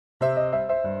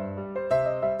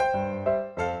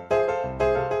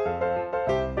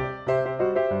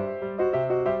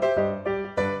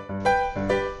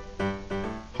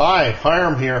Hi,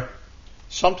 Hiram here.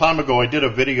 Some time ago I did a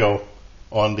video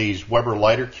on these Weber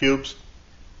lighter cubes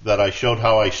that I showed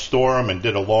how I store them and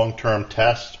did a long-term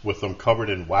test with them covered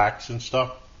in wax and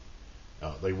stuff.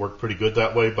 They work pretty good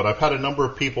that way, but I've had a number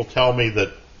of people tell me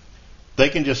that they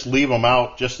can just leave them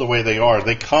out just the way they are.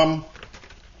 They come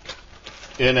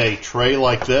in a tray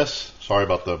like this. Sorry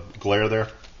about the glare there.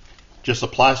 Just a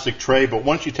plastic tray, but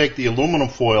once you take the aluminum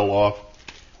foil off,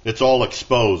 it's all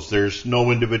exposed. There's no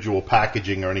individual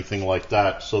packaging or anything like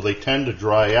that, so they tend to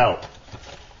dry out.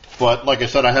 But like I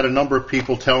said, I had a number of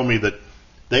people tell me that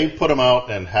they put them out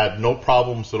and had no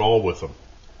problems at all with them.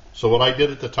 So what I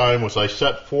did at the time was I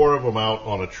set 4 of them out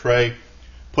on a tray,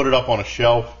 put it up on a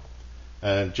shelf,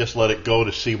 and just let it go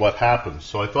to see what happens.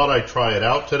 So I thought I'd try it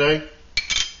out today.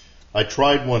 I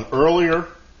tried one earlier.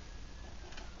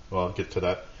 Well, I'll get to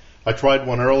that. I tried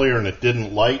one earlier and it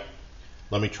didn't light.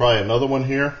 Let me try another one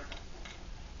here.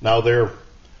 Now they're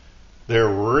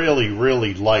really,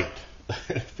 really light.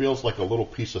 It feels like a little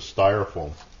piece of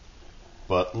styrofoam.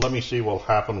 But let me see what will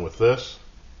happen with this.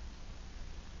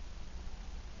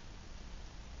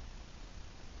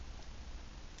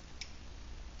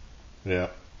 Yeah.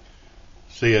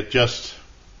 See,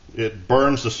 it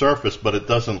burns the surface, but it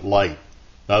doesn't light.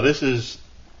 Now this is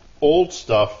old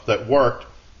stuff that worked,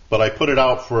 but I put it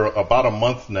out for about a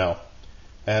month now,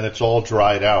 and it's all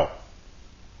dried out.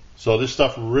 So this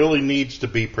stuff really needs to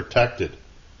be protected.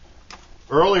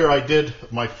 Earlier I did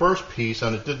my first piece,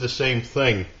 and it did the same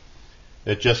thing.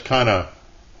 It just kind of,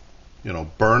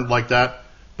 burned like that,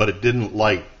 but it didn't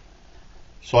light.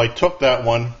 So I took that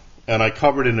one, and I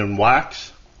covered it in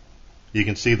wax. You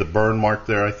can see the burn mark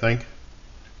there, I think.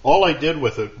 All I did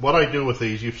with it, what I do with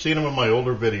these, you've seen them in my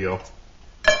older video.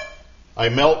 I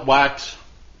melt wax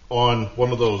on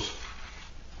one of those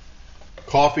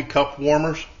coffee cup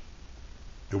warmers.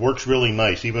 It works really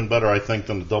nice, even better I think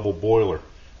than the double boiler.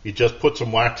 You just put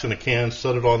some wax in a can,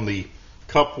 set it on the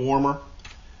cup warmer,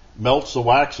 melts the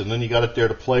wax, and then you got it there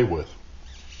to play with.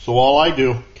 So all I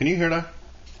do, can you hear that?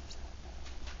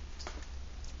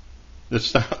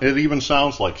 It even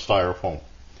sounds like styrofoam.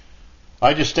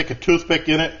 I just stick a toothpick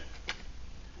in it,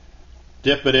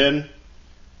 dip it in.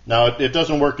 Now it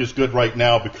doesn't work as good right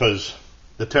now because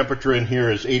the temperature in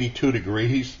here is 82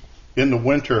 degrees. In the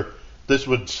winter, this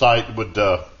would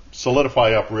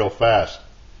solidify up real fast.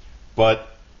 But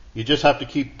you just have to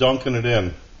keep dunking it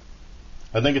in.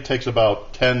 I think it takes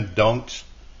about 10 dunks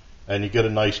and you get a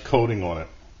nice coating on it.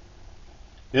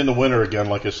 In the winter, again,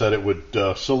 like I said, it would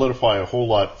solidify a whole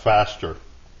lot faster.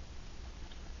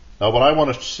 Now what I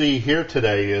want to see here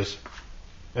today is,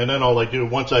 and then all I do,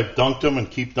 once I've dunked them and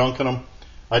keep dunking them,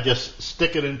 I just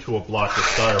stick it into a block of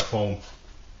styrofoam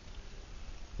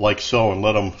like so and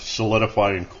let them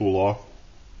solidify and cool off.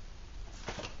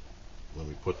 Let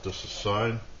me put this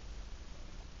aside.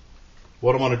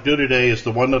 What I'm going to do today is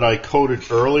the one that I coated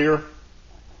earlier.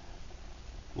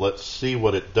 Let's see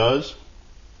what it does.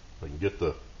 If I can get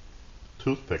the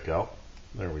toothpick out.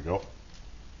 There we go.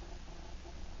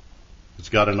 It's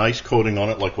got a nice coating on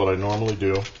it like what I normally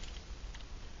do.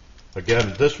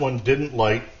 Again, this one didn't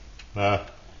light.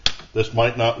 This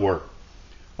might not work.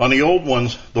 On the old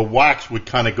ones, the wax would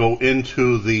kind of go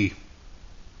into the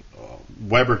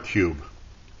Weber cube.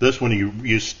 This one,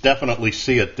 you definitely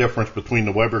see a difference between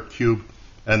the Weber cube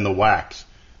and the wax.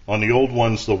 On the old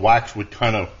ones, the wax would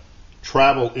kind of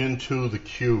travel into the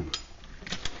cube.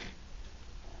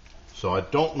 So I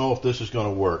don't know if this is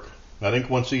going to work. I think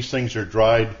once these things are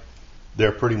dried,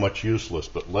 they're pretty much useless,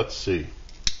 but let's see.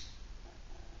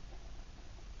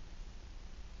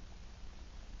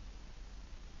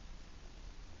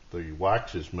 The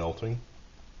wax is melting.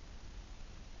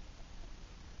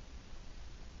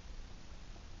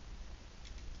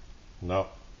 No.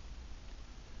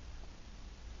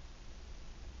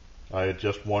 I had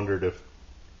just wondered if...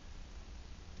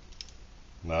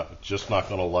 No, it's just not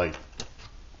going to light.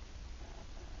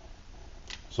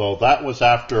 So that was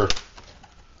after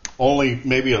only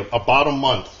maybe about a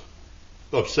month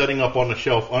of setting up on the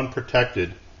shelf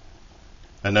unprotected,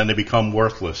 and then they become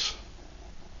worthless.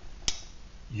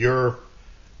 Your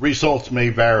results may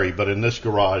vary, but in this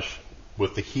garage,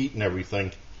 with the heat and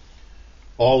everything,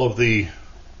 all of the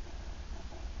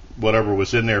whatever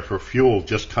was in there for fuel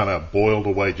just kind of boiled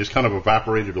away, just kind of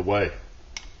evaporated away.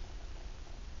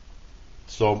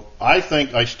 So I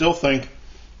still think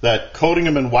that coating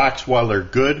them in wax while they're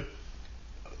good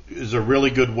is a really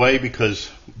good way because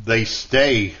they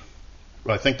stay.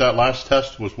 I think that last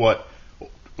test was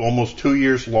almost 2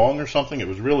 years long or something. It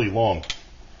was really long.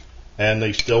 And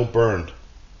they still burned.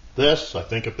 This, I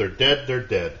think if they're dead, they're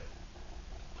dead.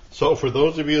 So for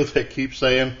those of you that keep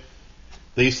saying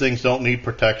these things don't need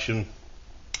protection,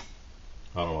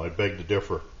 I don't know, I beg to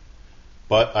differ.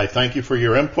 But I thank you for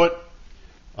your input.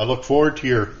 I look forward to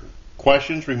your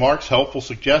questions, remarks, helpful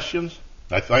suggestions.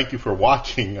 I thank you for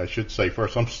watching, I should say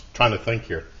first. I'm trying to think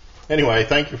here. Anyway, I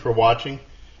thank you for watching.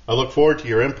 I look forward to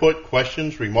your input,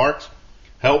 questions, remarks,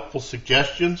 helpful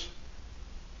suggestions.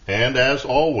 And as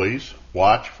always,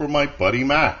 watch for my buddy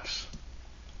Max.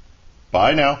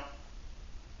 Bye now.